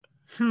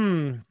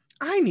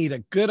I need a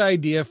good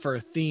idea for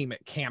a theme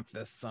at camp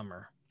this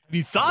summer. Have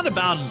you thought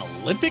about an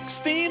Olympics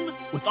theme?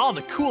 With all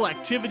the cool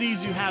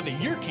activities you have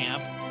at your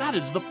camp, that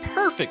is the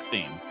perfect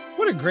theme.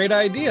 What a great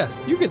idea.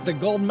 You get the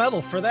gold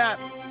medal for that.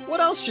 What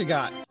else you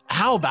got?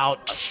 How about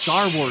a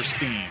Star Wars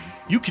theme?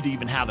 You could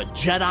even have a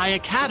Jedi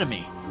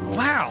Academy.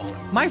 Wow,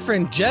 my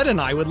friend Jed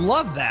and I would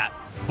love that.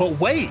 But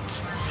wait,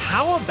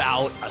 how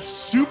about a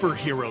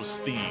superheroes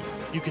theme?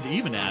 You could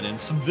even add in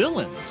some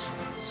villains.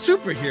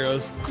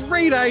 Superheroes?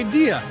 Great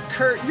idea.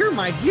 Kurt, you're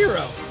my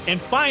hero. And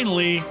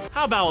finally,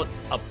 how about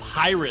a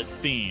pirate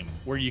theme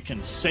where you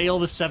can sail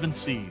the seven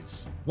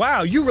seas?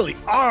 Wow, you really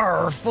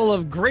are full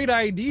of great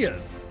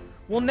ideas.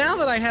 Well, now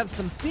that I have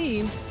some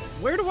themes,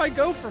 where do I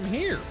go from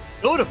here?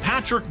 Go to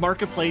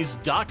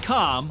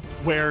patchworkmarketplace.com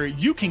where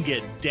you can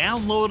get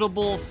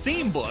downloadable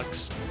theme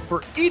books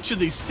for each of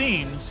these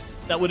themes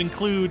that would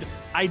include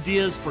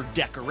ideas for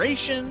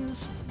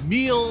decorations,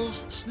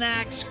 meals,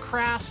 snacks,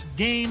 crafts,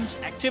 games,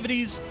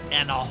 activities,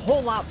 and a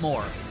whole lot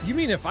more. You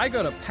mean if I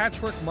go to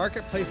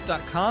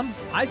patchworkmarketplace.com,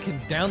 I can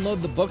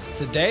download the books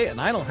today and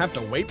I don't have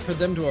to wait for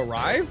them to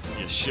arrive?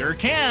 You sure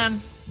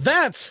can.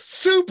 That's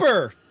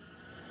super!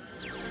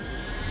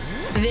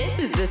 This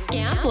is the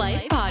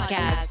Scamp-Life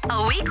Podcast,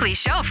 a weekly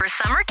show for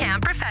summer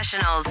camp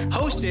professionals.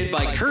 Hosted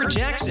by Kurt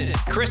Jackson,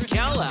 Chris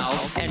Callow,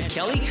 and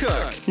Kelly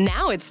Cook.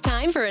 Now it's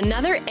time for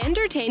another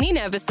entertaining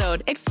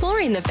episode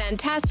exploring the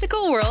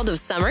fantastical world of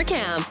summer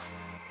camp.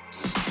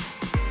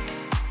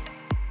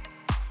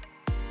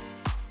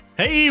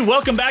 Hey,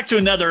 welcome back to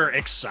another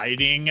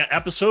exciting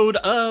episode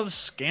of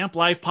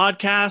Scamp-Life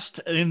Podcast.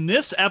 In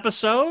this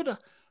episode,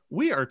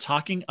 we are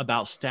talking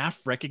about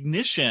staff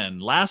recognition.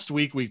 Last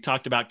week, we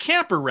talked about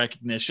camper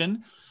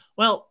recognition.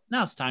 Well,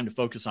 now it's time to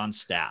focus on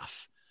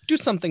staff. Do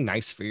something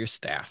nice for your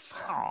staff.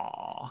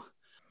 Aww.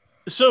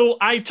 So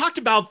I talked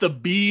about the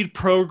bead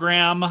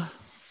program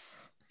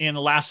in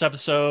the last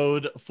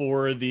episode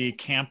for the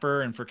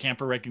camper and for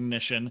camper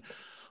recognition,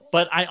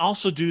 but I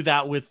also do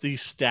that with the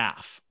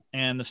staff.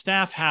 And the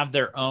staff have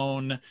their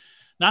own,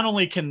 not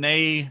only can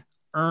they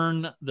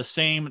earn the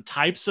same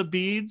types of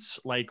beads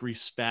like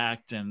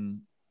respect and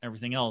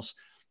everything else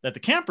that the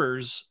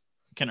campers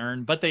can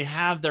earn, but they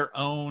have their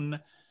own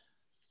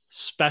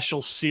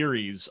special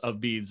series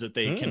of beads that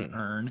they can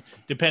earn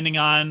depending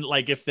on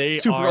like if they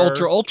super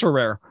are ultra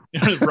rare.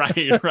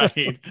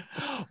 right.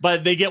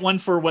 But they get one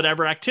for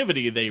whatever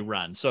activity they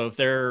run. So if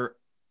they're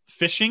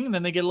fishing,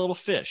 then they get a little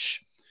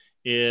fish.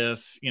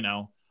 If,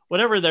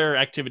 whatever their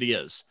activity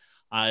is,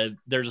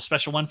 there's a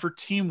special one for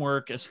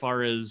teamwork as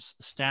far as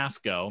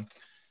staff go.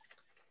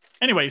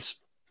 Anyways,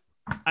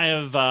 I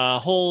have a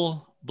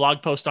whole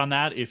blog post on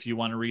that if you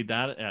want to read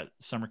that at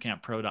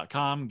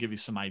summercamppro.com, give you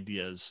some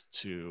ideas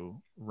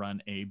to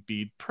run a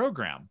bead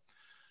program.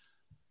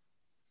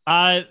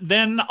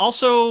 Then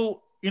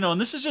also,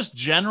 and this is just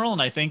general,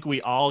 and I think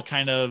we all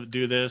kind of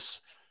do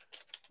this,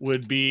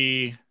 would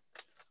be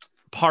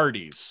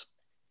parties.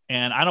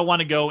 And I don't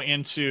want to go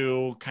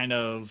into kind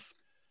of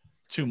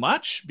too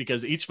much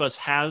because each of us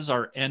has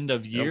our end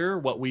of year,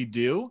 what we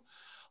do,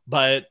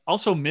 but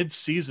also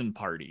mid-season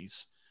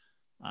parties.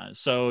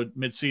 So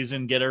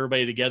mid-season, get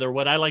everybody together.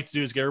 What I like to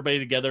do is get everybody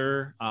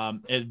together.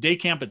 At day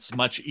camp, it's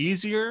much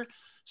easier.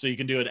 So you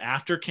can do it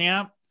after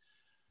camp.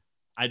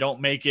 I don't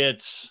make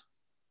it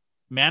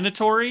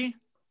mandatory,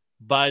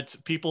 but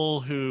people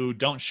who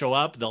don't show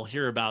up, they'll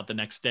hear about the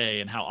next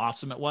day and how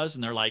awesome it was.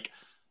 And they're like,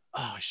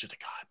 oh, I should have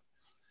gone.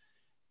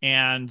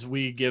 And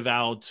we give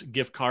out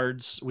gift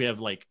cards. We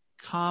have like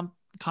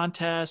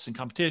contests and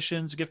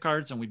competitions, gift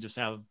cards, and we just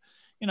have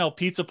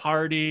pizza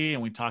party,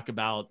 and we talk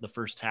about the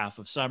first half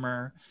of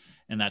summer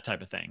and that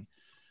type of thing.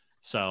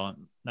 So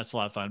that's a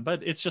lot of fun,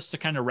 but it's just to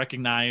kind of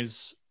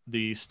recognize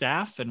the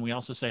staff. And we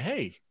also say,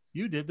 hey,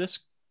 you did this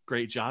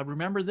great job.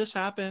 Remember this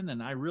happened.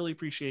 And I really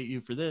appreciate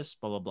you for this,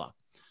 blah, blah, blah.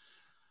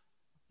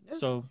 Yeah.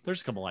 So there's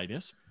a couple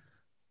ideas.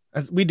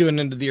 As we do an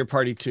end of the year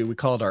party too, we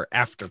call it our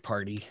after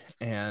party.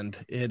 And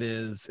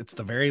it's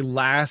the very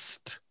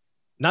last,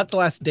 not the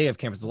last day of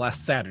camp, it's the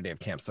last Saturday of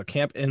camp. So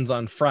camp ends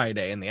on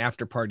Friday and the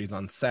after party's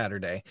on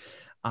Saturday.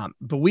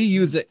 But we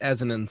use it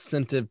as an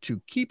incentive to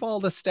keep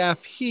all the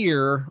staff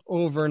here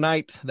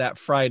overnight that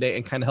Friday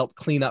and kind of help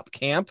clean up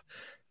camp,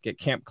 get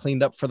camp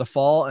cleaned up for the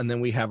fall. And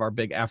then we have our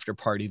big after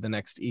party the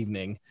next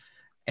evening.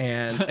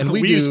 And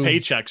we use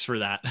paychecks for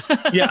that.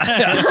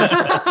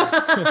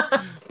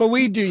 Yeah. But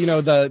we do,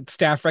 the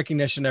staff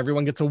recognition,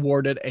 everyone gets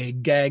awarded a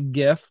gag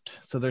gift.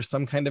 So there's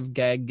some kind of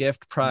gag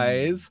gift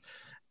prize.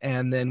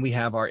 And then we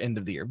have our end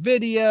of the year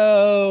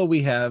video.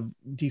 We have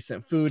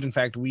decent food. In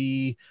fact,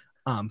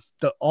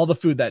 all the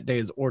food that day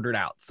is ordered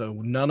out. So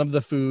none of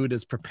the food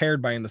is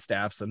prepared by the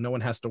staff. So no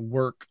one has to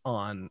work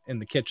in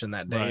the kitchen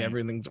that day. Right.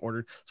 Everything's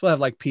ordered. So we'll have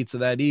like pizza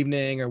that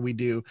evening, or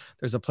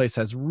there's a place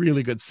that has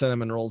really good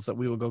cinnamon rolls that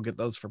we will go get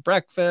those for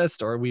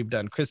breakfast, or we've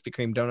done Krispy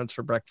Kreme donuts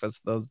for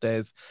breakfast those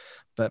days.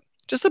 But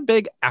just a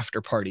big after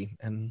party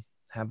and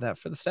have that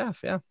for the staff.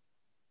 Yeah.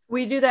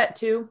 We do that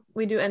too.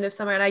 We do end of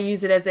summer, and I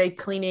use it as a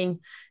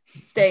cleaning,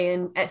 stay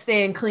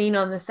in clean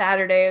on the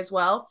Saturday as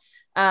well.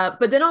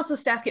 But then also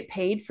staff get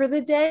paid for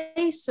the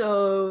day.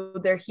 So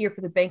they're here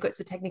for the banquet.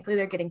 So technically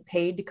they're getting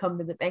paid to come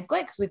to the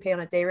banquet because we pay on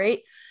a day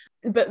rate.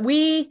 But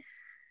we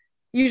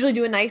usually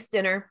do a nice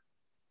dinner.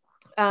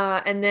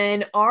 And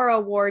then our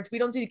awards, we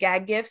don't do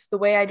gag gifts. The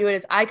way I do it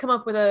is I come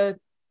up with a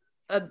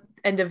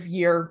end of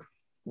year,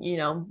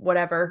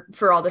 whatever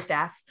for all the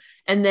staff.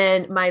 And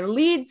then my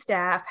lead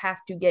staff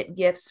have to get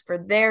gifts for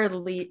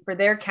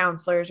their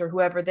counselors or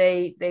whoever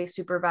they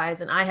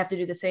supervise. And I have to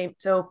do the same.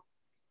 So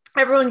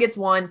everyone gets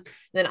one.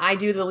 Then I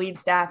do the lead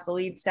staff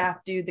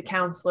do the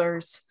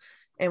counselors,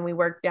 and we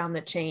work down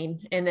the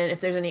chain. And then if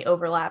there's any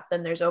overlap,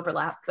 then there's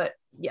overlap. But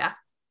yeah,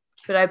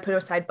 but I put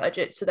aside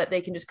budget so that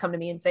they can just come to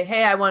me and say,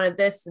 hey, I wanted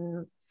this,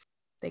 and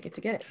they get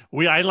to get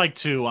it. I like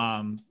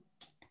to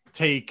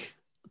take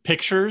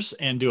pictures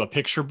and do a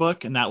picture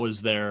book, and that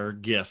was their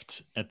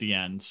gift at the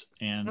end.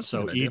 And that's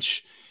so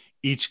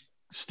each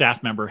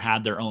staff member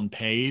had their own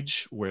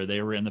page where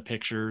they were in the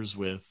pictures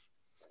with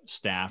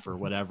staff or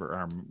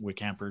whatever, with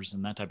campers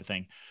and that type of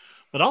thing.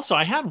 But also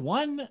I had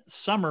one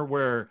summer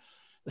where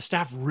the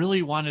staff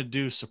really wanted to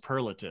do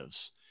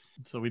superlatives.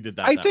 So we did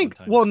that. I think,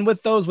 well, and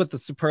with the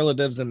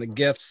superlatives and the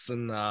gifts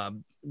and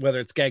whether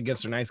it's gag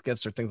gifts or nice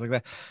gifts or things like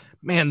that,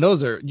 man,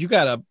 you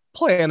got to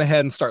plan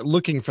ahead and start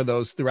looking for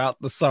those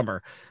throughout the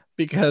summer,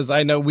 because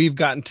I know we've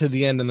gotten to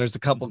the end and there's a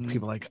couple of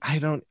people like, I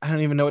don't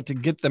even know what to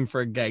get them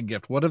for a gag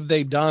gift. What have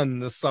they done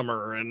this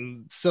summer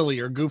and silly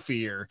or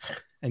goofy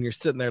and you're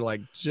sitting there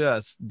like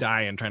just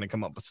dying trying to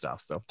come up with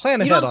stuff. So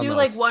plan ahead. You don't do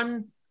like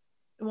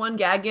one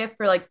gag gift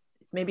for like,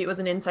 maybe it was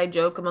an inside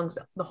joke amongst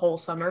the whole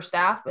summer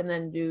staff, and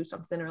then do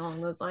something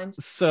along those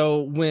lines.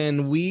 So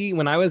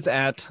when I was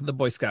at the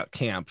Boy Scout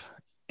camp,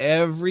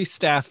 every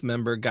staff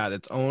member got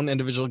its own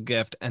individual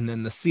gift, and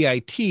then the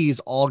CITs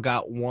all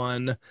got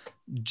one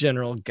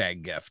general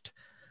gag gift.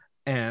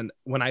 And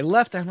when I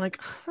left, I'm like,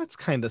 that's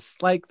kind of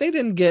like they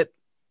didn't get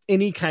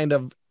any kind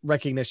of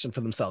recognition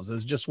for themselves. It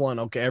was just one.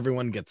 Okay,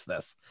 everyone gets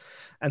this.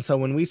 And so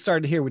when we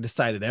started here, we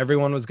decided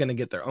everyone was going to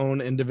get their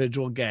own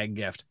individual gag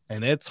gift.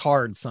 And it's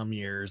hard some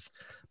years,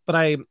 but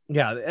I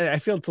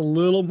feel it's a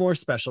little more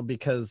special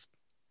because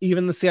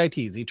even the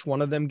CITs, each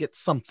one of them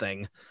gets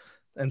something.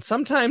 And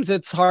sometimes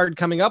it's hard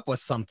coming up with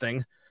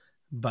something,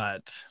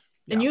 but.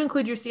 Yeah. And you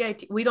include your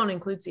CIT. We don't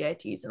include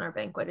CITs in our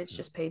banquet. It's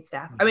just paid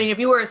staff. I mean, if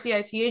you were a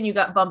CIT and you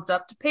got bumped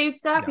up to paid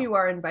staff, you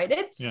are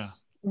invited. Yeah.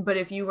 But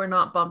if you were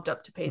not bumped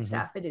up to paid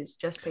staff, it is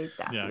just paid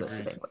staff. Yeah,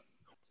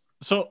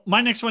 so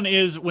my next one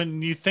is,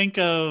 when you think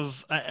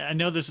of, I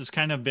know this has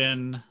kind of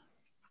been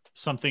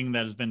something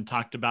that has been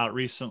talked about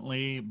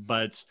recently,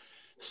 but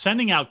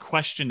sending out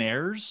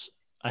questionnaires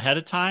ahead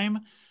of time.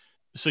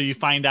 So you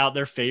find out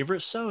their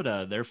favorite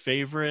soda, their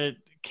favorite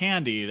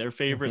candy, their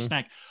favorite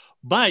snack,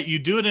 but you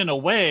do it in a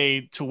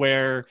way to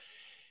where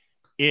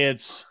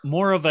it's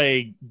more of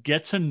a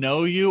get to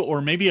know you,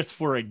 or maybe it's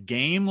for a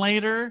game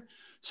later,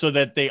 so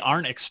that they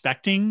aren't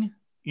expecting,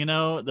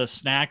 the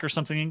snack or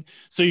something.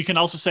 So you can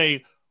also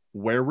say,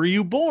 where were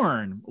you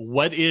born?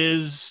 What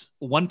is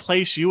one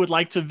place you would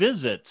like to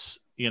visit?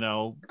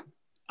 What's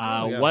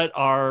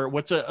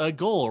a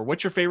goal, or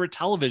what's your favorite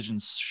television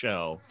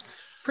show?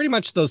 Pretty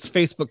much those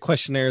Facebook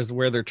questionnaires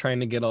where they're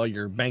trying to get all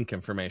your bank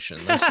information.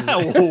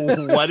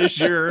 What is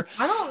your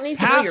I don't need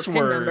password? To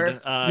know your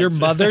PIN number. Your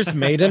mother's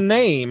maiden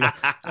name.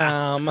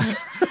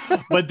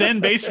 But then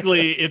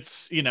basically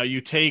it's,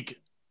 you take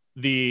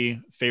the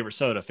favorite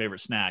soda,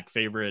 favorite snack,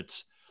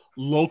 favorite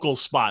local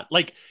spot.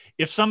 Like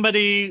if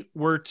somebody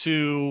were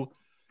to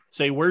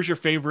say, where's your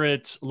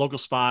favorite local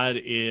spot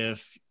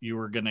if you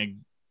were going to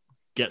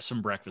get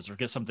some breakfast or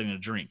get something to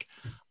drink?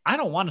 I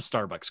don't want a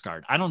Starbucks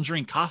card. I don't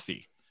drink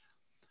coffee.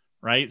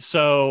 Right.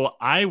 So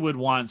I would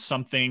want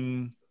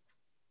something,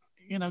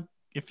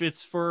 if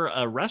it's for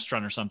a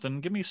restaurant or something,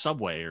 give me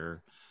Subway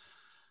or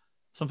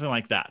something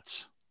like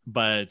that.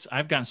 But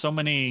I've gotten so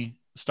many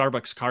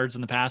Starbucks cards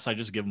in the past, I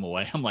just give them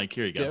away. I'm like,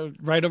 here you go.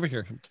 Right over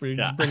here. Just bring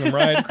them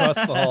right across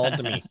the hall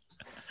to me.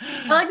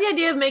 I like the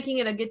idea of making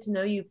it a get to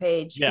know you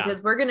page,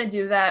 because we're going to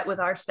do that with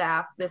our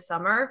staff this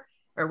summer,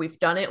 or we've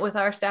done it with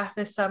our staff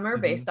this summer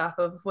based off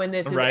of when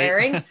this is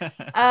airing.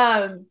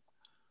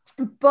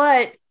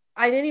 But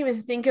I didn't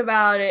even think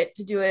about it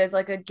to do it as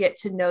like a get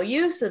to know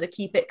you. So to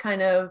keep it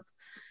kind of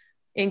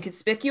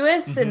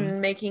inconspicuous and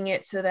making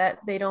it so that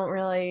they don't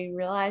really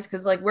realize,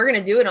 because like we're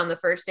going to do it on the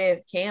first day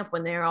of camp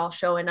when they're all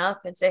showing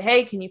up and say,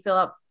 hey, can you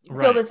fill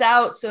this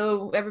out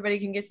so everybody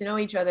can get to know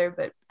each other?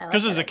 But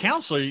because as a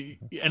counselor,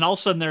 and all of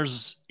a sudden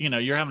there's,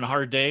 you're having a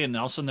hard day, and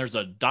all of a sudden there's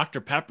a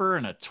Dr. Pepper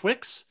and a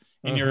Twix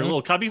in your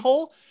little cubby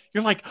hole.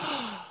 You're like,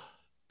 oh,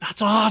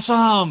 that's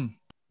awesome.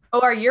 Oh,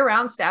 our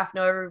year-round staff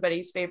know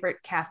everybody's favorite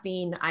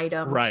caffeine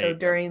item. Right. So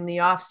during the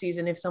off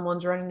season, if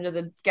someone's running to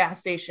the gas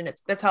station,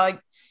 that's how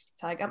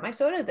I got my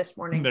soda this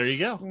morning. There you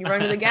go. When you run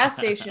to the gas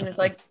station, it's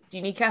like, do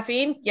you need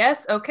caffeine?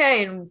 Yes.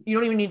 Okay. And you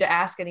don't even need to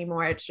ask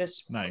anymore. It's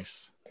just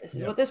nice. This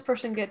is what this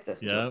person gets.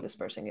 This is what this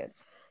person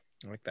gets.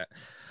 I like that.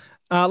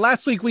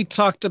 Last week we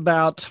talked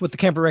about with the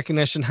camper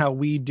recognition how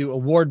we do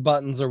award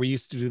buttons, or we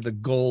used to do the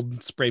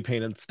gold spray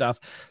painted stuff.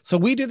 So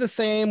we do the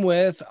same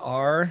with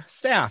our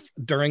staff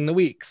during the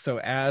week. So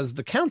as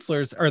the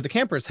counselors or the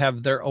campers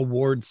have their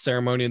award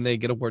ceremony and they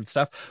get award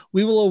stuff,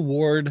 we will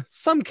award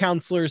some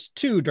counselors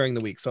too during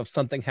the week. So if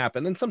something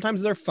happened, and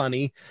sometimes they're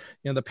funny,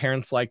 the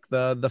parents like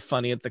the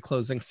funny at the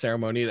closing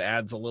ceremony. It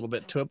adds a little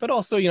bit to it, but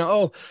also,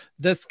 oh,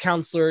 this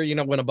counselor,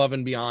 went above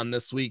and beyond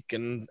this week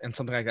and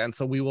something like that. And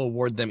so we will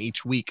award them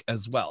each week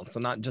as well. So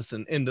not just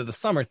an end of the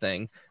summer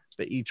thing,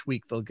 but each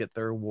week they'll get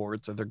their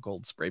awards or their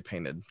gold spray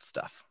painted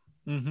stuff.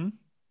 Mm-hmm.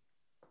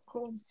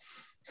 Cool.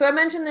 So I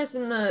mentioned this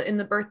in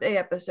the birthday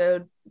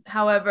episode.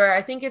 However,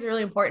 I think it's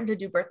really important to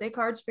do birthday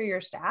cards for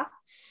your staff,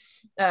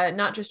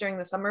 not just during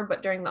the summer,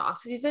 but during the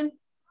off season,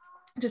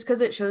 just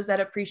because it shows that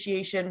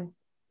appreciation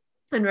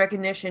and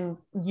recognition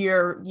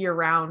year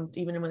round,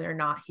 even when they're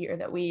not here,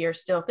 that we are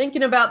still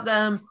thinking about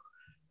them,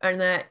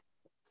 and that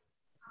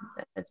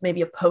it's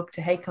maybe a poke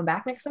to, hey, come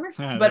back next summer,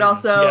 but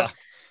also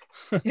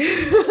but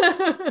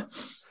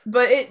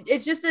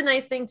it's just a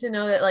nice thing to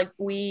know that like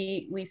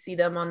we see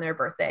them on their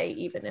birthday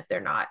even if they're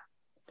not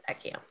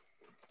at camp.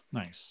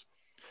 Nice.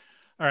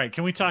 All right,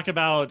 can we talk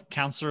about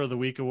Counselor of the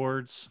Week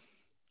awards?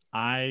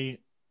 I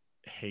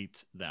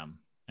hate them,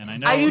 and I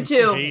know I do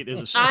too. hate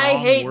is a strong I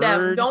hate word.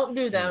 them. Don't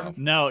do them.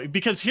 No,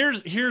 because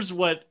here's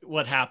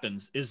what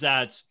happens is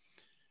that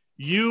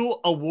you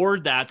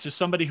award that to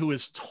somebody who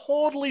is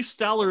totally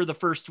stellar the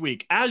first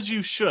week, as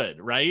you should,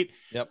 right?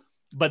 Yep.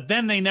 But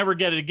then they never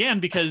get it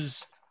again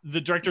because the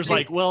director's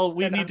like, well,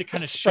 we need to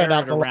kind of share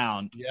it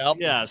around. Yep.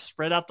 Yeah,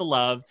 spread out the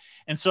love.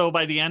 And so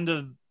by the end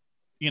of,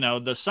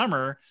 the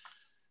summer,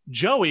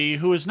 Joey,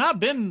 who has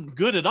not been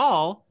good at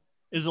all,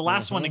 is the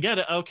last one to get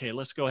it. Okay,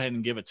 let's go ahead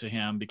and give it to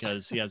him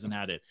because he hasn't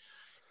had it.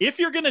 If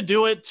you're going to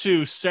do it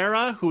to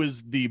Sarah, who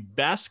is the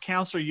best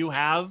counselor you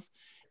have,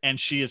 and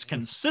she is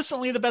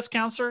consistently the best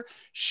counselor,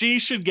 she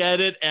should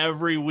get it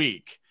every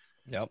week.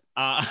 Yep.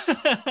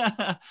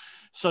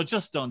 So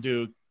just don't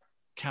do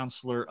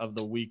Counselor of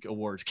the Week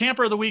awards.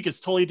 Camper of the Week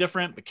is totally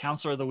different, but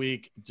Counselor of the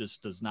Week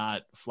just does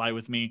not fly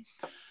with me.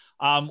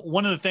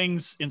 One of the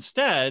things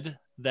instead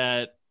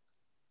that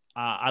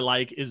I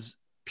like is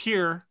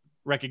peer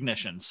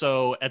recognition.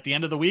 So at the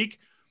end of the week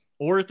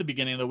or at the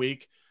beginning of the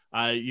week,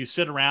 you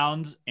sit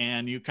around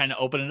and you kind of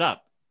open it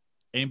up.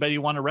 Anybody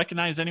want to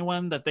recognize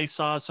anyone that they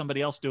saw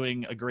somebody else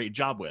doing a great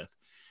job with?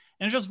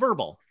 And it's just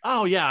verbal.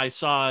 Oh yeah, I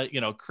saw,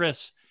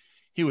 Chris,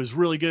 he was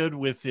really good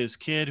with his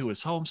kid who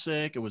was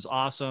homesick. It was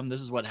awesome. This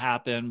is what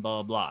happened,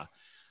 blah, blah.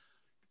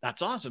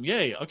 That's awesome.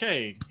 Yay.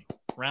 Okay.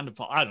 Round of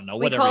applause. I don't know.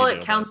 We whatever call you it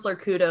do, counselor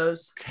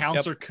kudos.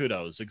 Counselor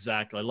kudos.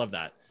 Exactly. I love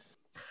that.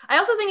 I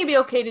also think it'd be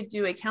okay to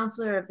do a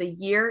counselor of the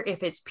year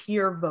if it's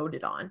peer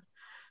voted on.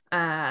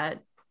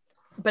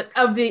 But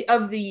of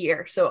the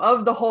year, so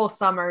of the whole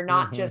summer,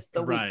 not just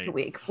the week to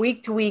week.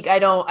 Week to week, I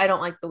don't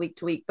like the week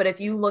to week. But if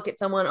you look at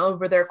someone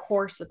over their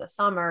course of the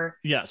summer,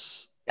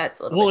 yes,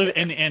 that's a little bit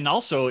and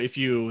also if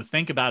you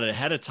think about it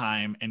ahead of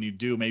time and you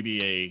do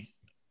maybe a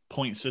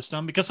point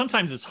system, because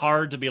sometimes it's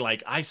hard to be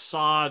like, I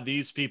saw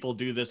these people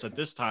do this at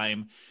this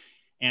time,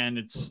 and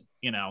it's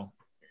you're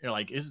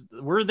like,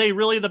 were they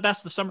really the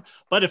best this summer?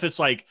 But if it's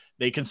like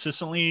they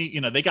consistently,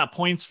 they got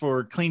points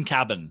for clean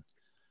cabin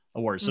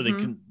awards. So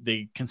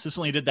they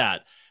consistently did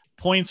that.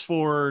 Points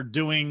for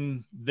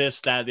doing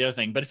this, that, the other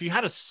thing. But if you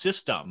had a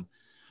system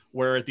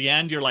where at the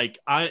end you're like,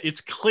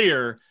 it's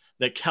clear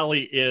that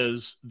Kelly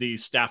is the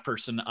staff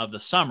person of the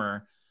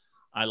summer,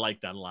 I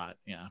like that a lot.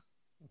 Yeah.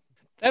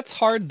 That's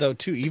hard though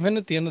too. Even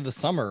at the end of the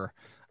summer,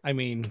 I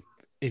mean,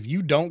 if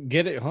you don't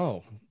get it,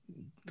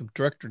 the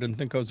director didn't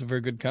think I was a very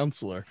good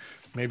counselor.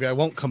 Maybe I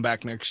won't come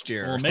back next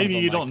year. Well, maybe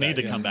you don't need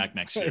to come back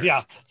next year.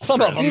 Yeah,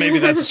 some of them, maybe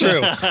that's true.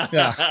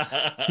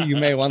 Yeah, you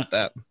may want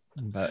that.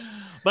 But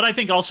I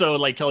think also,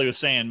 like Kelly was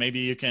saying, maybe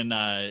you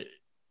can,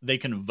 they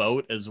can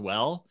vote as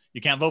well. You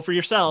can't vote for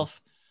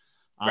yourself.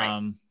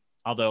 Right.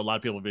 Although a lot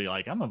of people will be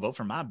like, I'm gonna vote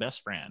for my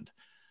best friend.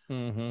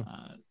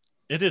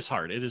 It is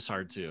hard. It is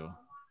hard to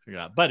figure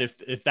out. But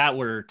if that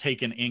were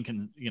taken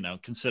in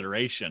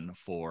consideration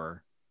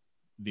for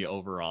the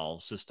overall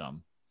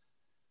system.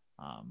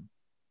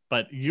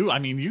 But you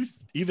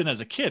even as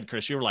a kid,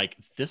 Chris, you were like,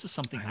 this is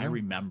something I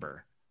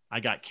remember. I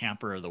got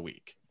Camper of the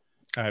Week.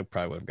 I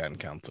probably would have gotten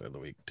Counselor of the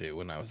Week too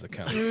when I was a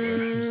counselor.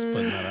 Just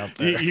putting that out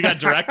there. You got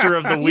Director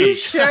of the Week. You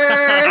sure?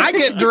 I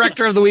get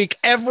Director of the Week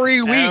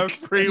every week.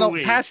 Every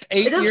week. Past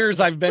 8 years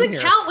I've been here. It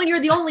doesn't count when you're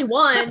the only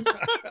one.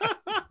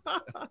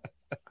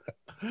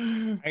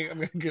 I'm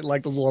gonna get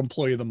like the little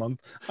employee of the month.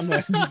 I'm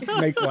gonna just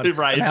make one.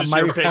 Right, have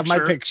my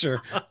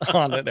picture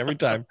on it every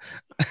time.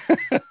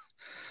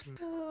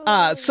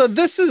 So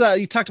this is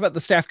you talked about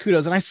the staff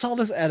kudos, and I saw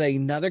this at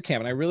another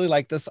camp, and I really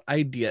like this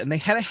idea. And they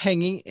had it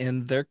hanging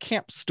in their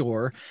camp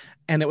store,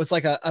 and it was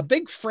like a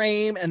big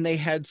frame, and they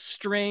had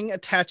string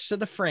attached to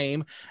the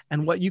frame.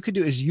 And what you could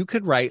do is you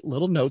could write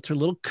little notes or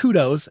little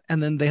kudos,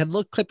 and then they had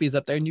little clippies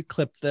up there, and you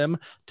clip them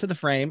to the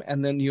frame,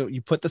 and then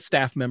you put the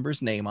staff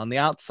member's name on the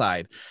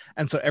outside.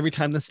 And so every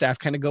time the staff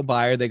kind of go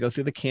by, or they go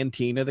through the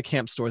canteen or the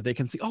camp store, they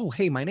can see, oh,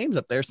 hey, my name's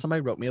up there.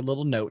 Somebody wrote me a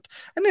little note.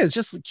 And it's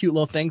just cute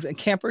little things. And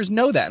campers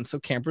know that. And so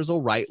campers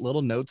will write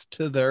little notes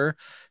to their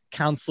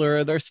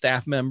counselor, their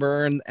staff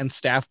member, and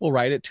staff will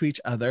write it to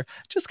each other.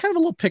 Just kind of a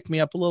little pick me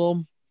up,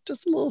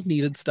 just a little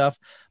needed stuff.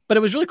 But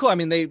it was really cool. I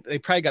mean, they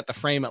probably got the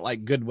frame at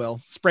like Goodwill,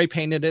 spray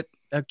painted it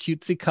a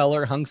cutesy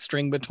color, hung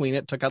string between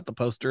it, took out the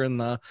poster and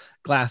the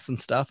glass and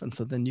stuff. And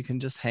so then you can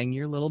just hang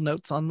your little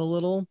notes on the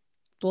little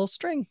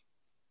string.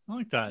 I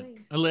like that.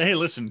 Nice. Hey,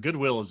 listen,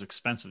 Goodwill is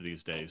expensive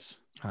these days.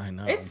 I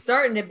know. It's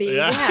starting to be,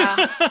 yeah.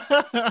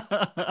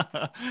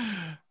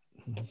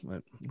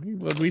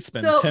 We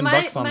spend So $10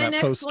 on my that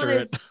next one poster.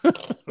 is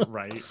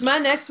Right. my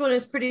next one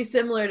is pretty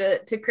similar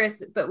to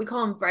Chris, but we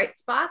call them bright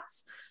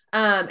spots.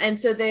 And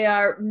so they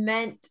are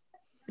meant,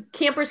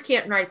 campers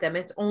can't write them.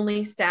 It's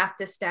only staff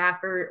to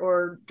staff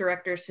or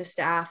directors to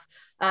staff.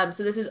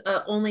 So this is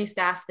a only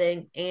staff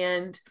thing.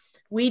 And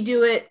we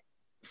do it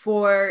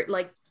for,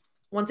 like,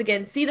 once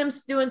again, see them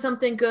doing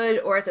something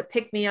good, or as a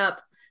pick me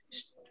up.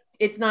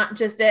 It's not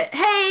just a,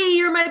 hey,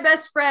 you're my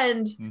best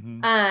friend. Mm-hmm.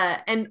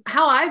 And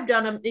how I've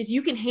done them is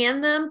you can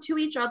hand them to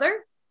each other.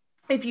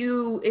 If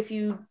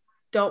you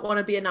don't want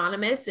to be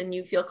anonymous and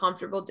you feel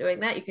comfortable doing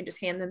that, you can just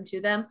hand them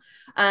to them.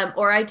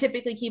 Or I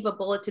typically keep a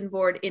bulletin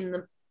board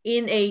in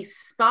a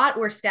spot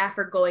where staff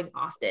are going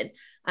often.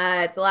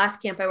 At the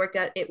last camp I worked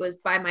at, it was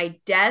by my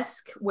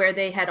desk where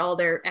they had all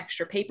their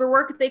extra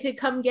paperwork they could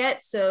come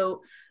get.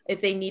 So if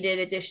they needed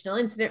additional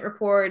incident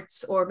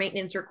reports or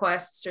maintenance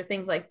requests or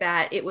things like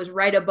that, it was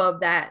right above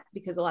that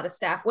because a lot of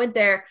staff went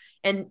there,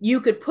 and you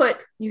could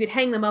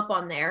hang them up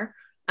on there.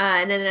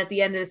 And then at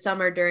the end of the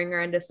summer, during our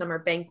end of summer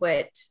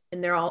banquet,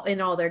 and they're all in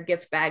all their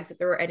gift bags. If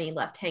there were any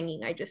left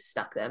hanging, I just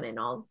stuck them in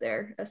all of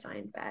their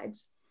assigned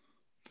bags.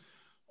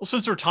 Well,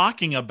 since we're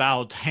talking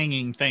about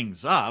hanging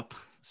things up,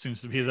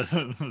 seems to be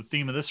the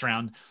theme of this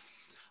round.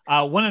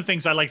 One of the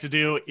things I like to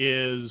do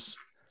is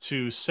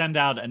to send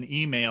out an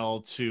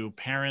email to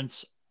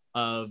parents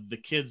of the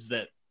kids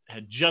that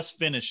had just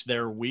finished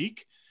their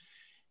week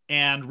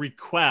and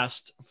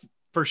request,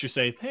 first you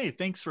say, hey,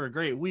 thanks for a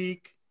great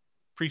week.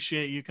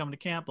 Appreciate you coming to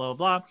camp, blah,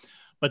 blah, blah.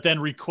 But then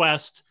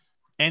request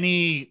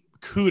any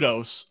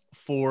kudos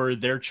for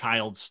their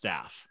child's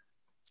staff.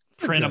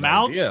 Print them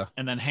out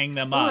and then hang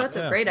them up. That's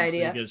a great idea.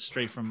 So you get it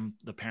straight from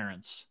the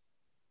parents.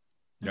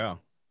 Yeah.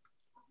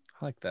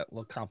 I like that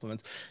little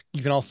compliments.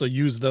 You can also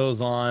use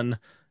those on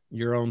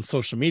your own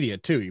social media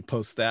too. You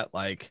post that,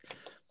 like,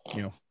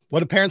 what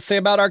do parents say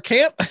about our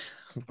camp?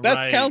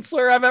 Best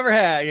counselor I've ever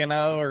had,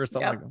 or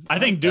something. Yep. Like that. I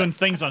think doing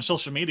things on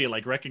social media,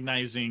 like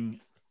recognizing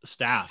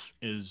staff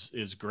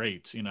is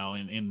great,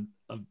 in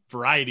a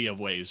variety of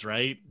ways,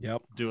 right?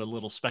 Yep. Do a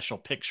little special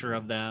picture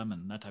of them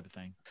and that type of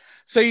thing.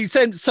 So you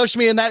said social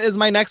media, and that is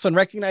my next one,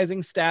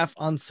 recognizing staff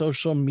on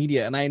social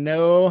media. And I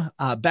know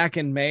back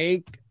in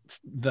May,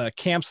 the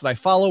camps that I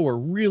follow were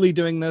really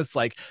doing this,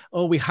 like,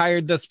 oh, we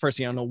hired this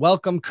person,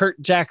 welcome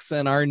Kurt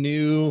Jackson, our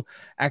new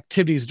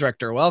activities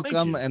director,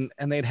 welcome. And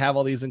they'd have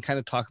all these and kind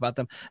of talk about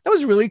them. That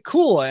was really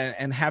cool.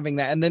 And having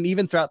that, and then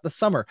even throughout the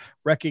summer,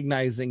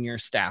 recognizing your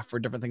staff for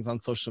different things on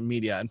social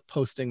media and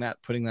posting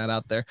that, putting that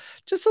out there,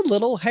 just a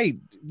little, hey,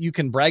 you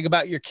can brag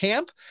about your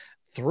camp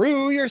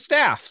through your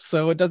staff.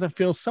 So it doesn't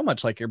feel so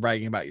much like you're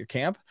bragging about your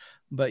camp,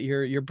 but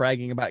you're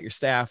bragging about your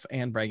staff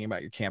and bragging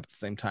about your camp at the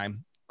same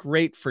time.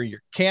 Great for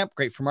your camp,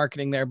 great for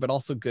marketing there, but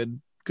also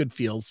good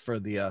feels for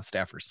the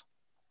staffers.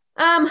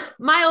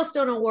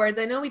 Milestone awards.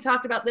 I know we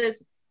talked about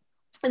this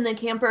in the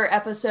camper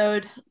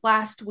episode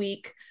last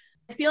week.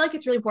 I feel like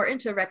it's really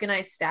important to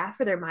recognize staff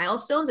for their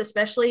milestones,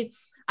 especially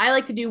I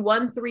like to do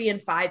 1, 3,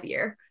 and 5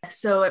 year.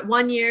 So at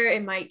 1 year,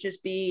 it might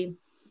just be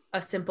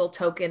a simple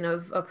token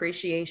of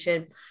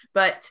appreciation.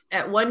 But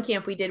at one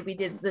camp we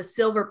did the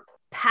silver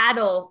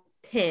paddle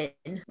pin.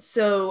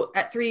 So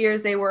at 3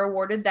 years, they were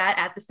awarded that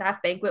at the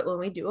staff banquet when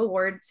we do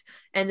awards.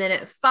 And then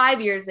at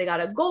 5 years, they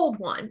got a gold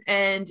one.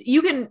 And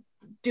you can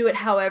do it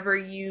however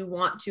you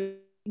want to.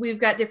 We've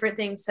got different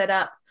things set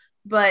up,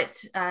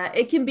 but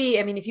it can be,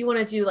 if you want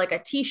to do like a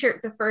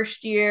t-shirt the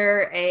first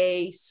year,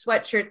 a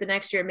sweatshirt the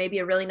next year, maybe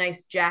a really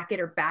nice jacket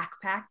or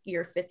backpack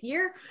your 5th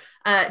year,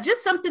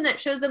 just something that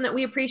shows them that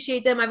we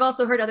appreciate them. I've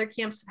also heard other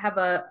camps have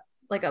a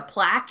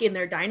plaque in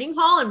their dining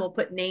hall, and we'll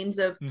put names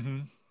of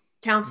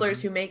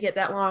counselors who make it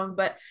that long.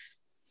 But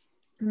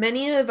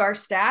many of our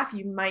staff,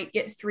 you might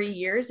get 3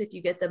 years if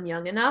you get them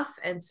young enough.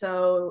 And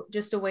so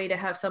just a way to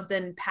have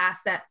something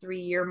past that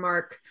 3-year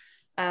mark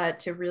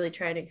to really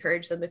try and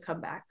encourage them to come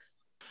back.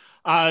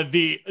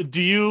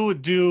 Do you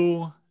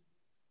do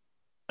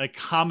a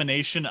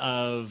combination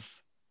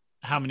of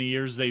how many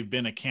years they've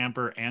been a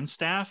camper and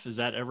staff? Is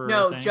that ever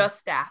a thing? Just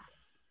staff?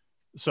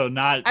 So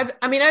not.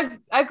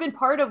 I've been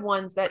part of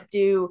ones that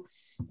do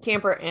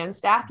camper and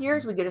staff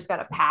years. We just got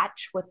a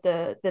patch with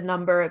the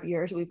number of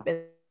years we've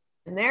been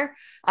in there.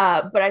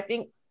 But I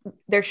think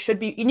there should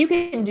be, and you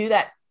can do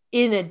that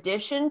in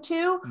addition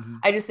to,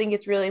 I just think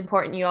it's really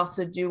important you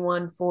also do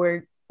one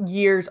for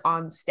years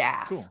on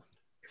staff. Cool.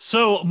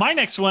 So my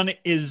next one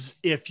is,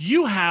 if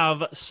you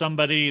have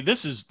somebody,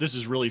 this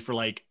is really for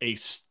like a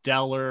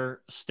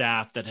stellar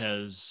staff that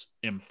has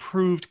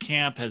improved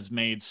camp, has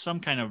made some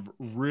kind of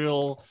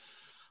real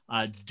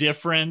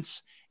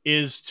difference,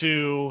 is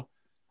to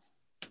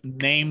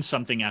name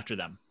something after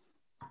them.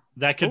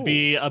 That could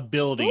be a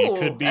building.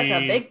 It could be that's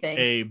a big thing.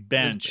 A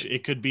bench.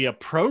 It could be a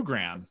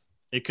program.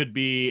 It could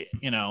be,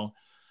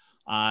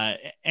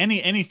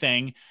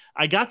 anything.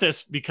 I got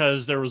this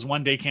because there was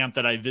one day camp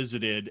that I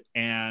visited,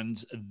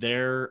 and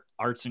their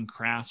arts and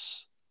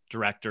crafts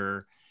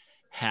director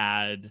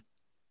had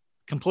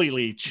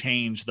completely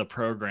changed the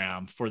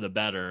program for the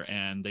better,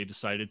 and they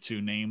decided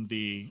to name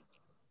the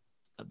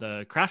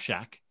craft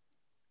shack.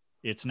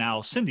 It's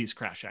now Cindy's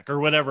Craft Shack, or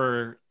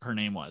whatever her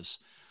name was.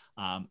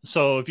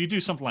 So if you do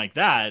something like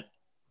that,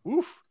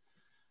 oof,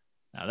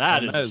 now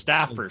that is a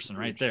staff person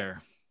right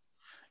there.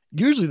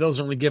 Usually those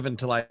are only given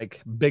to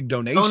like big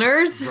donations.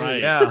 Owners?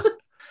 Right. Yeah.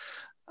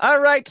 All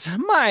right.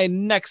 My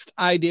next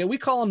idea, we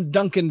call them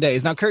Dunkin'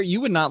 Days. Now, Kurt, you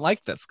would not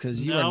like this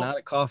because you are not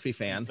a coffee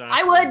fan.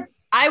 Exactly.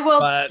 I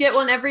will get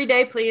one every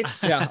day, please.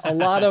 Yeah. A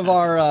lot of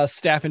our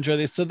staff enjoy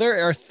these. So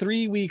there are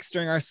 3 weeks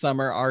during our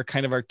summer, our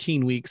kind of our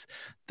teen weeks,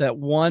 that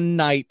one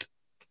night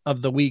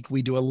of the week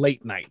we do a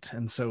late night,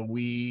 and so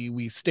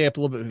we stay up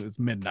a little bit. It's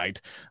midnight,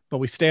 but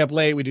we stay up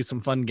late. We do some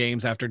fun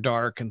games after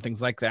dark and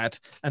things like that,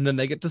 and then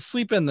they get to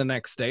sleep in the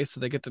next day, so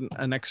they get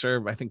an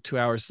extra, I think, 2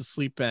 hours to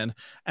sleep in.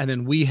 And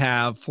then we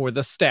have, for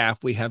the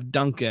staff, we have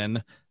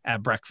Dunkin'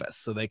 at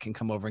breakfast, so they can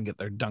come over and get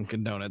their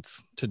Dunkin'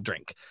 donuts to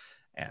drink,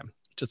 and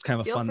just kind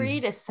of Feel fun. free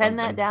to send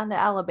that down to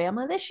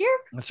Alabama this year.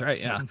 That's right.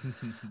 Yeah.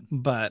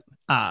 But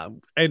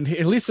and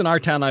at least in our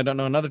town, I don't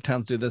know in other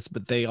towns do this,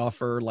 but they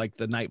offer, like,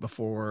 the night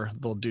before,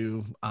 they'll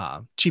do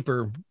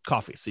cheaper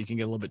coffee, so you can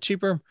get a little bit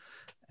cheaper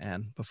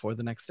and before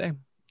the next day.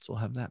 So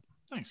we'll have that.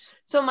 Nice.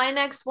 So my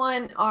next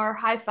one are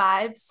high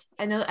fives.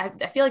 I know I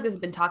feel like this has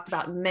been talked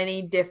about in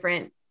many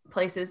different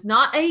places.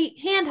 Not a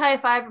hand high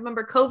five.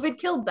 Remember, COVID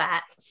killed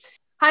that.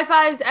 High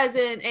fives as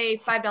in a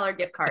 $5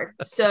 gift card.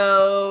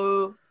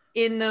 So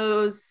in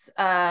those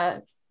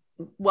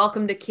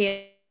welcome to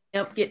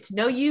camp, get to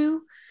know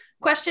you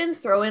questions,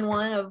 throw in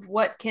one of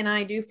what can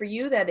I do for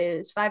you that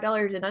is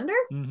 $5 and under,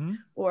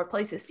 or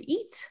places to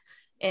eat,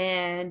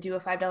 and do a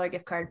 $5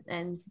 gift card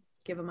and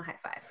give them a high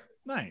five.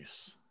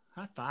 Nice.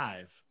 High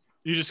five.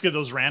 You just get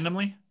those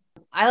randomly?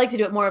 I like to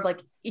do it more of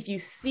like, if you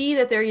see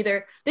that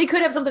they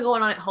could have something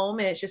going on at home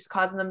and it's just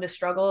causing them to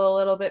struggle a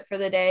little bit for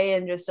the day,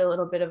 and just a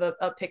little bit of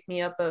a pick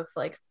me up of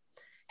like,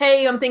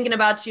 hey, I'm thinking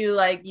about you,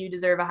 like you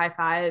deserve a high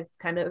five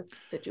kind of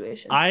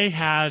situation. I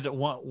had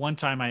one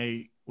time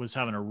I was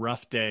having a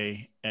rough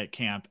day at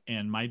camp,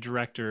 and my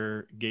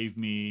director gave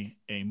me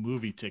a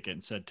movie ticket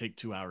and said, take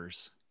 2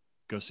 hours,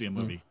 go see a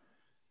movie.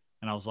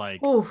 And I was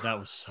like, oof. That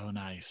was so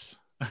nice.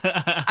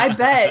 I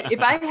bet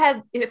if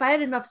I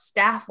had enough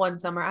staff one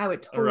summer, I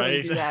would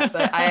totally do that.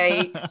 But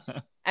I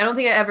don't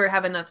think I ever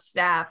have enough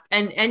staff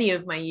in any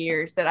of my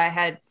years that I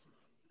had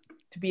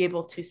to be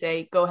able to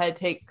say, go ahead,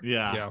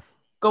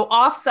 go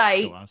off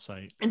site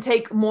and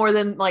take more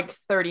than like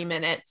 30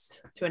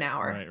 minutes to an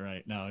hour.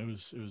 Right. No, it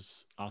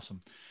was awesome.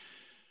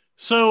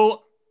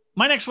 So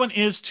my next one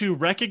is to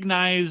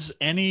recognize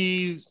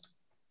any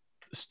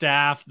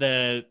staff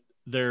that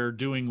they're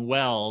doing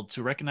well,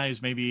 to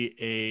recognize maybe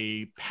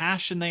a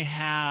passion they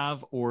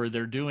have, or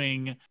they're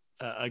doing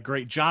a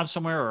great job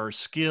somewhere, or a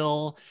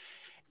skill,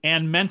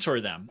 and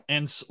mentor them,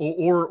 and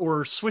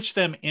or switch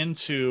them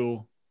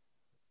into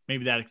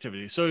maybe that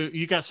activity. So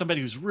you got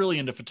somebody who's really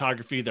into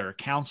photography, they're a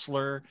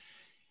counselor,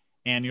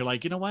 and you're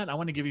like, you know what? I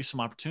want to give you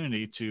some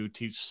opportunity to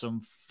teach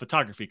some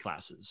photography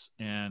classes,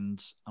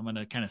 and I'm going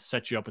to kind of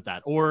set you up with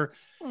that. Or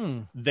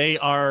they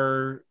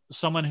are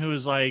someone who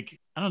is like,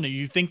 I don't know,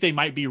 you think they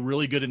might be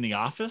really good in the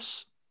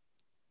office.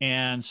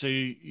 And so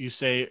you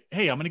say,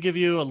 hey, I'm going to give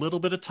you a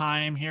little bit of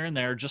time here and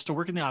there just to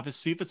work in the office,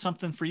 see if it's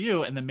something for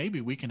you. And then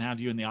maybe we can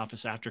have you in the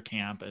office after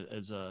camp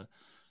as a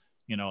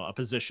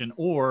position,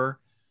 or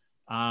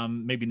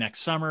maybe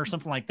next summer or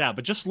something like that.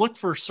 But just look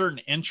for certain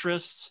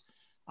interests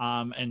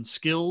and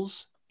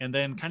skills, and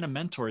then kind of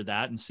mentor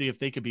that and see if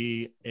they could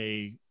be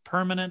a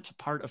permanent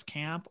part of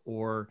camp,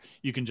 or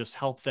you can just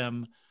help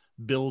them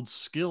build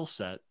skill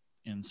set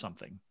in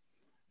something.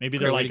 Maybe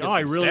they're like,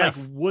 I really like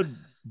wood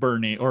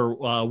burning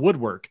or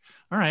woodwork.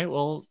 All right,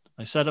 well,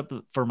 I set up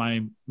for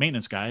my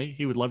maintenance guy.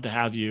 He would love to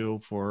have you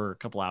for a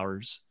couple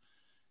hours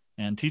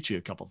and teach you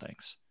a couple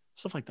things,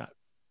 stuff like that.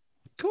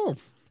 Cool.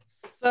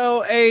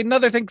 So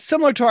another thing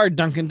similar to our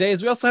Dunkin'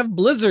 Days, we also have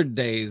Blizzard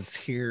Days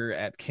here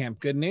at Camp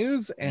Good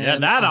News.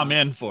 And that I'm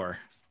in for.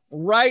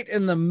 Right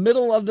in the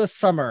middle of the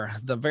summer,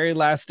 the very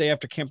last day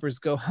after campers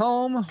go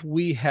home,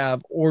 we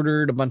have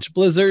ordered a bunch of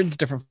blizzards,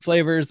 different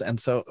flavors. And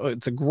so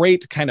it's a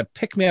great kind of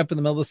pick me up in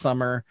the middle of the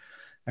summer.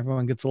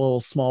 Everyone gets a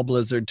little small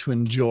blizzard to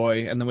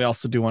enjoy. And then we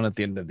also do one at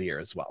the end of the year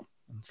as well.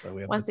 And so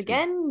we have once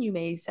again, you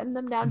may send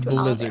them down to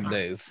Blizzard Alabama.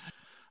 Days.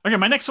 Okay,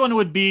 my next one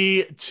would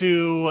be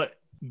to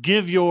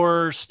give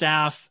your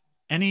staff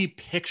any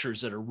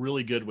pictures that are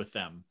really good with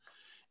them.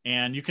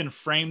 And you can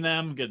frame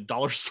them, get a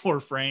dollar store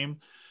frame.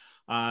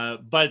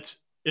 But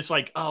it's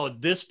like, oh,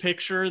 this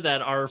picture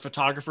that our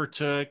photographer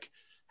took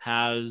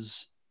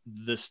has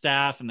the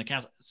staff and the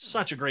cast.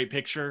 Such a great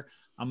picture.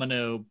 I'm going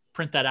to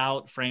print that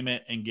out, frame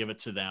it, and give it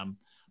to them,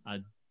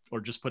 or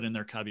just put it in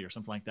their cubby or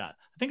something like that.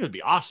 I think it would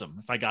be awesome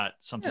if I got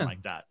something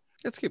like that.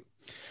 That's cute.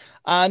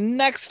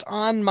 Next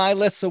on my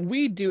list, so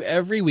we do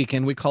every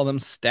weekend, we call them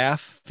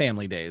staff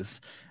family days.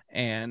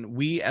 And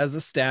we as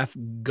a staff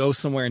go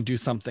somewhere and do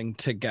something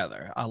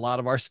together. A lot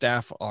of our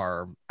staff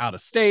are out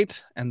of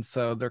state, and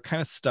so they're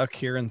kind of stuck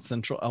here in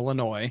central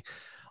Illinois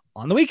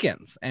on the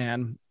weekends.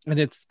 And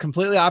it's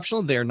completely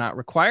optional. They're not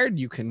required.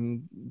 You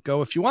can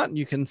go if you want.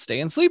 You can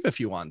stay and sleep if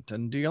you want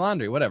and do your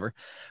laundry, whatever.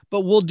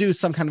 But we'll do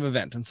some kind of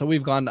event. And so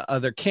we've gone to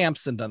other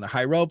camps and done the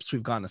high ropes.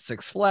 We've gone to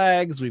Six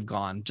Flags. We've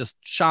gone just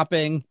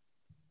shopping,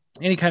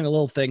 any kind of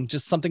little thing,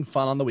 just something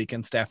fun on the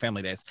weekend, staff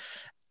family days.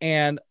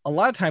 And a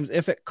lot of times,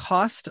 if it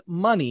costs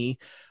money,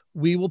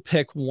 we will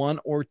pick one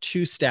or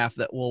two staff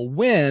that will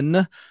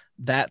win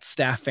that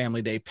staff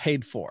family day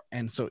paid for.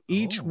 And so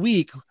each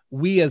week,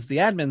 we as the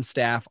admin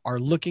staff are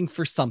looking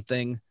for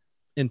something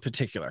in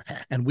particular.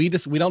 And we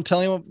don't tell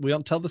anyone, we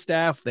don't tell the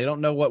staff, they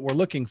don't know what we're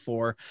looking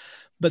for,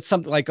 but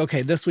something like,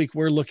 okay, this week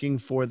we're looking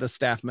for the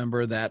staff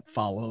member that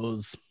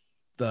follows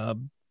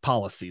the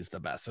policies the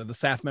best, or the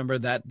staff member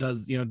that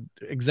does,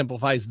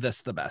 exemplifies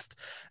this the best.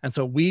 And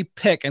so we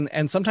pick,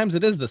 and sometimes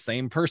it is the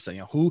same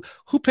person, who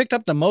picked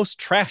up the most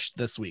trash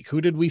this week. Who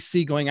did we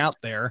see going out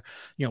there?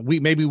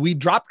 We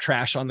drop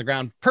trash on the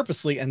ground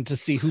purposely and to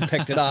see who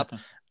picked it up,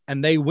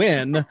 and they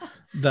win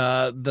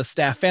the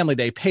staff family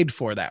day paid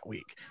for that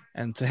week,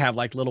 and to have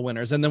like little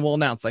winners. And then we'll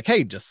announce like,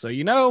 hey, just so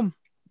you know,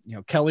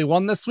 Kelly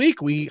won this week.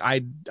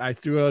 I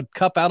threw a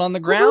cup out on the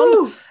ground.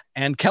 Woo-hoo!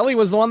 And Kelly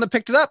was the one that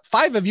picked it up.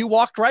 5 of you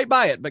walked right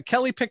by it, but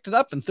Kelly picked it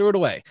up and threw it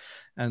away.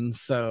 And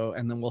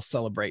then we'll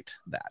celebrate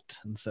that.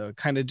 And so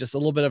kind of just a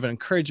little bit of an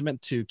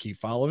encouragement to keep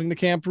following the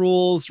camp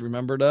rules.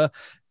 Remember to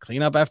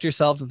clean up after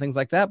yourselves and things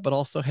like that. But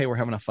also, hey, we're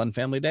having a fun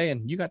family day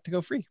and you got to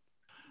go free.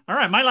 All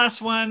right. My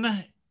last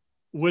one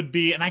would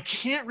be, and I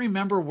can't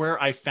remember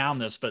where I found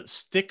this, but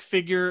stick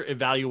figure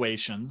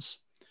evaluations.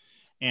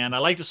 And I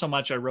liked it so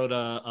much, I wrote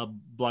a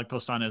blog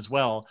post on it as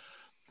well.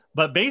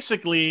 But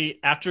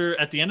basically, at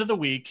the end of the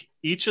week,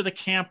 each of the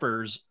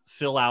campers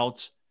fill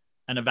out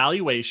an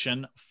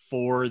evaluation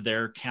for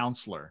their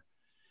counselor.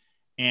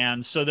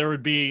 And so there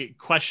would be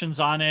questions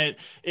on it.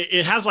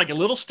 It has like a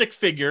little stick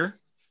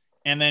figure,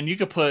 and then you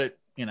could put,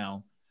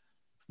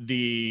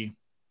 the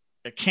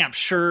camp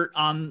shirt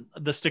on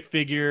the stick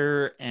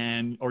figure,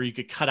 or you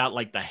could cut out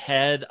like the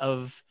head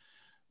of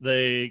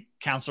the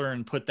counselor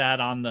and put that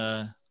on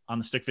the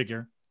stick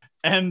figure.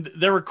 And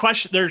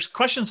there's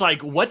questions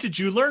like, what did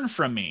you learn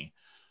from me?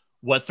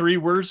 What 3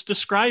 words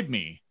describe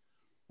me?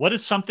 What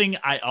is something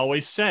I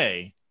always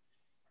say?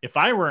 If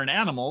I were an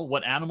animal,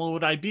 what animal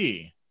would I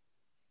be?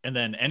 And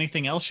then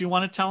anything else you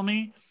want to tell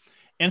me?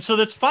 And so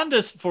that's fun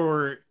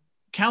for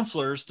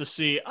counselors to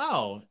see,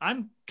 oh,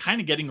 I'm kind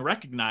of getting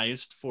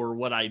recognized for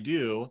what I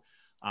do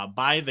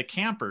by the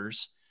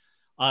campers.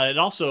 It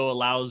also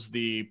allows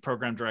the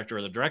program director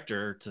or the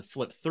director to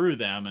flip through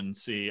them and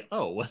see,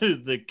 oh, what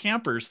do the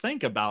campers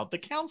think about the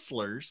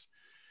counselors?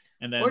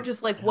 And then, or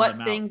just like,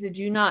 what things did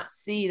you not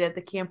see that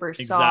the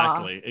campers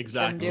saw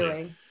them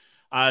doing?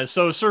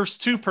 So it serves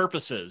 2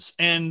 purposes.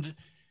 And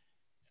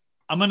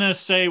I'm going to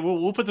say,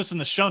 we'll put this in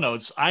the show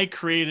notes. I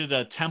created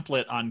a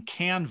template on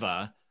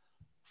Canva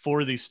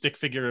for these stick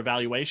figure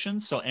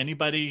evaluations. So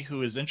anybody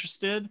who is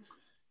interested,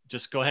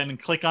 just go ahead and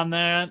click on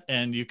that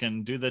and you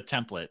can do the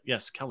template.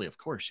 Yes, Kelly, of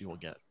course you will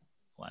get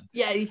one.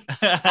 Yeah,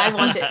 I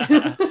want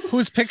it.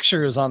 Whose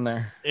picture is on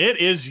there? It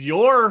is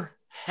your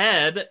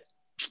head,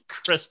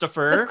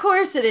 Christopher. Of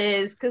course it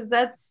is, because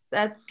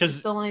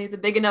that's only the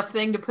big enough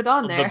thing to put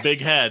on there. The big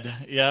head.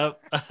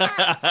 Yep.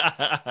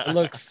 It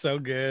looks so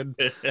good.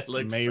 It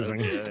looks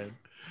amazing. So good.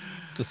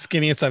 The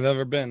skinniest I've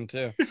ever been,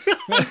 too.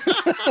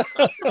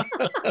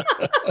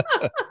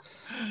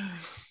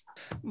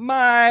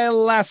 My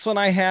last one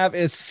I have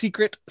is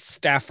Secret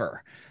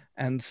Staffer.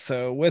 And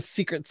so with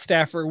Secret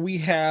Staffer, we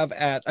have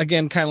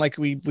again, kind of like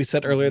we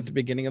said earlier at the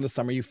beginning of the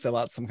summer, you fill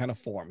out some kind of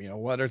form.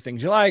 What are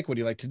things you like? What do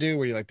you like to do?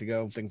 Where do you like to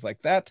go? Things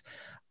like that.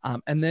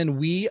 And then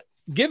we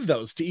give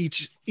those to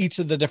each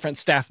of the different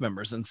staff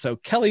members. And so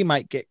Kelly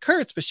might get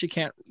Kurt's, but she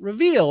can't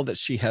reveal that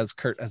she has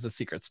Kurt as a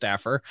secret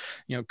staffer.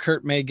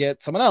 Kurt may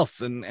get someone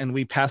else, and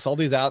we pass all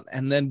these out,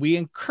 and then we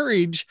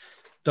encourage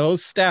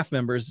those staff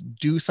members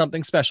do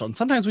something special. And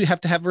sometimes we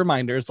have to have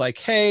reminders like,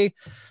 hey,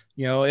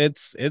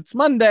 it's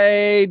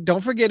Monday.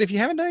 Don't forget, if you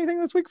haven't done anything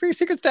this week for your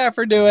secret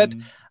staffer, do it.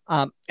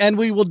 And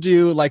we will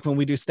do, like, when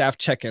we do staff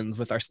check-ins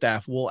with our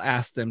staff, we'll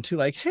ask them to,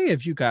 like, hey,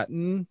 have you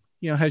gotten,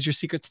 has your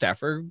secret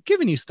staffer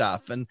given you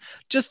stuff? And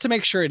just to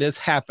make sure it is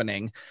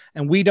happening.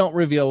 And we don't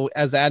reveal,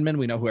 as admin,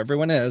 we know who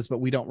everyone is, but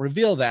we don't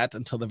reveal that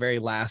until the very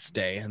last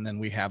day. And then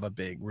we have a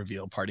big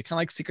reveal party, kind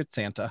of like Secret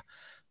Santa.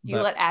 Do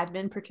you let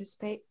admin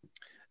participate?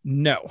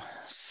 No.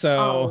 So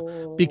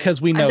Oh,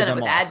 because we know I've done them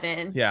it with all.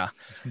 admin. Yeah.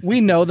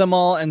 We know them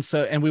all.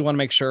 And we want to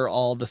make sure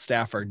all the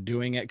staff are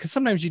doing it. Cause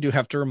sometimes you do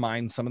have to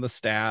remind some of the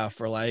staff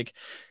or like,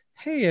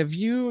 hey, have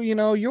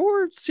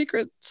your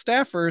secret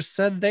staffers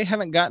said they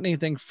haven't gotten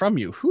anything from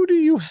you. Who do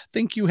you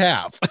think you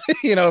have?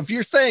 If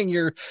you're saying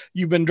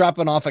you've been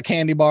dropping off a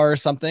candy bar or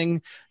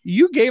something,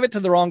 you gave it to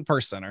the wrong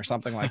person or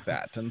something like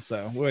that. And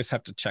so we always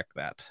have to check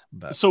that.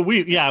 But So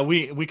we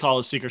call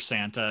it Secret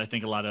Santa. I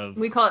think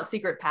We call it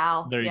Secret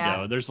Pal. There you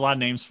go. There's a lot of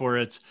names for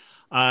it.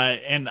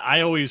 And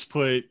I always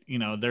put,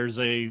 there's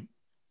a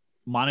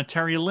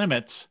monetary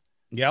limit.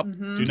 Yep.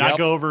 Mhm. Do not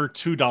go over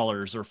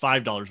 $2 or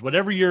 $5.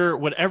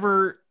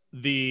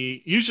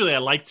 Usually I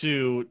like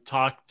to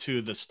talk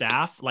to the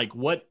staff. Like,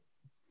 what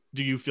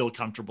do you feel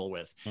comfortable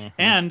with? Mhm.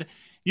 And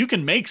you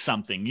can make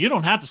something. You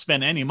don't have to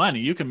spend any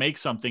money. You can make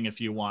something if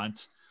you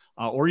want.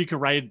 Or you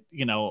could write,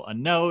 a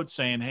note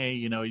saying, hey,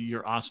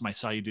 you're awesome. I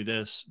saw you do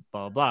this,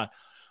 blah, blah, blah.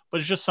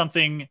 But it's just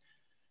something,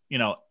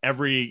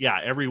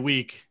 every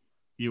week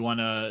you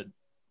want to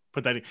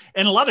put that in.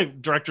 And a lot of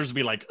directors will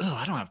be like, oh,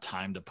 I don't have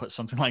time to put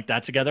something like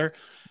that together.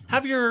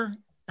 Mhm.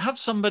 Have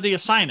somebody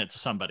assign it to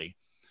somebody.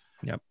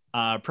 Yep.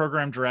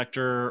 Program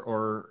director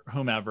or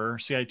whomever,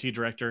 CIT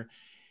director,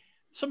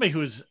 somebody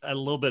who's a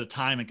little bit of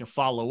time and can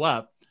follow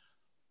up.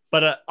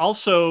 But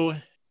also,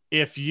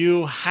 if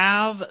you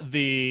have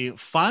the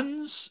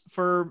funds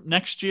for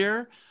next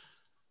year,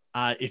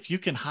 if you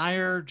can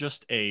hire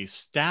just a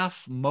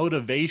staff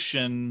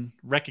motivation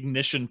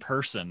recognition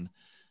person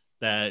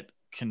that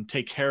can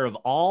take care of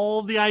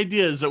all the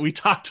ideas that we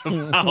talked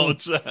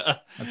about.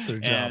 That's their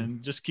job.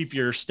 And just keep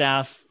your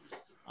staff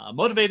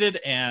motivated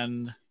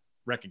and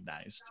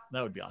recognized.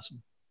 That would be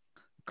awesome.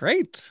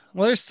 Great.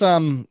 Well,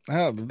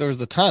 there was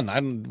a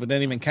ton. We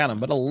didn't even count them,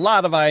 but a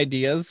lot of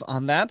ideas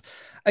on that.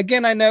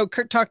 Again, I know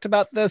Kurt talked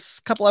about this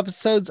a couple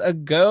episodes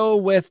ago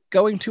with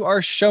going to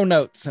our show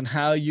notes and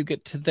how you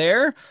get to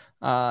there.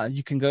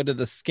 You can go to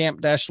the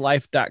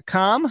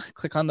scamp-life.com,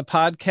 click on the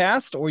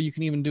podcast, or you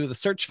can even do the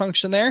search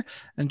function there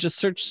and just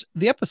search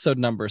the episode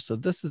number. So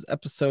this is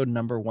episode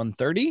number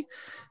 130.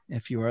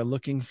 If you are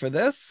looking for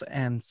this,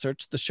 and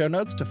search the show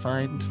notes to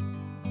find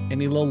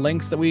any little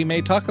links that we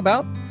may talk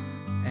about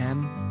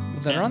and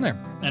that are on there.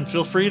 And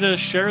feel free to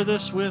share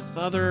this with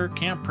other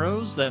camp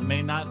pros that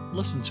may not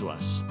listen to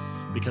us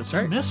because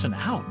they're missing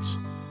out.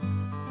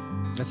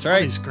 That's right.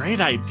 All these great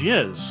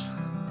ideas.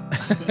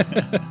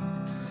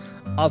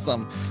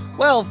 Awesome.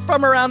 Well,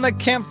 from around the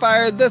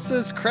campfire, this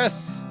is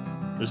Chris.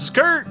 This is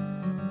Kurt.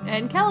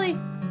 And Kelly.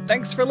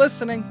 Thanks for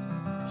listening.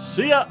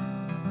 See ya.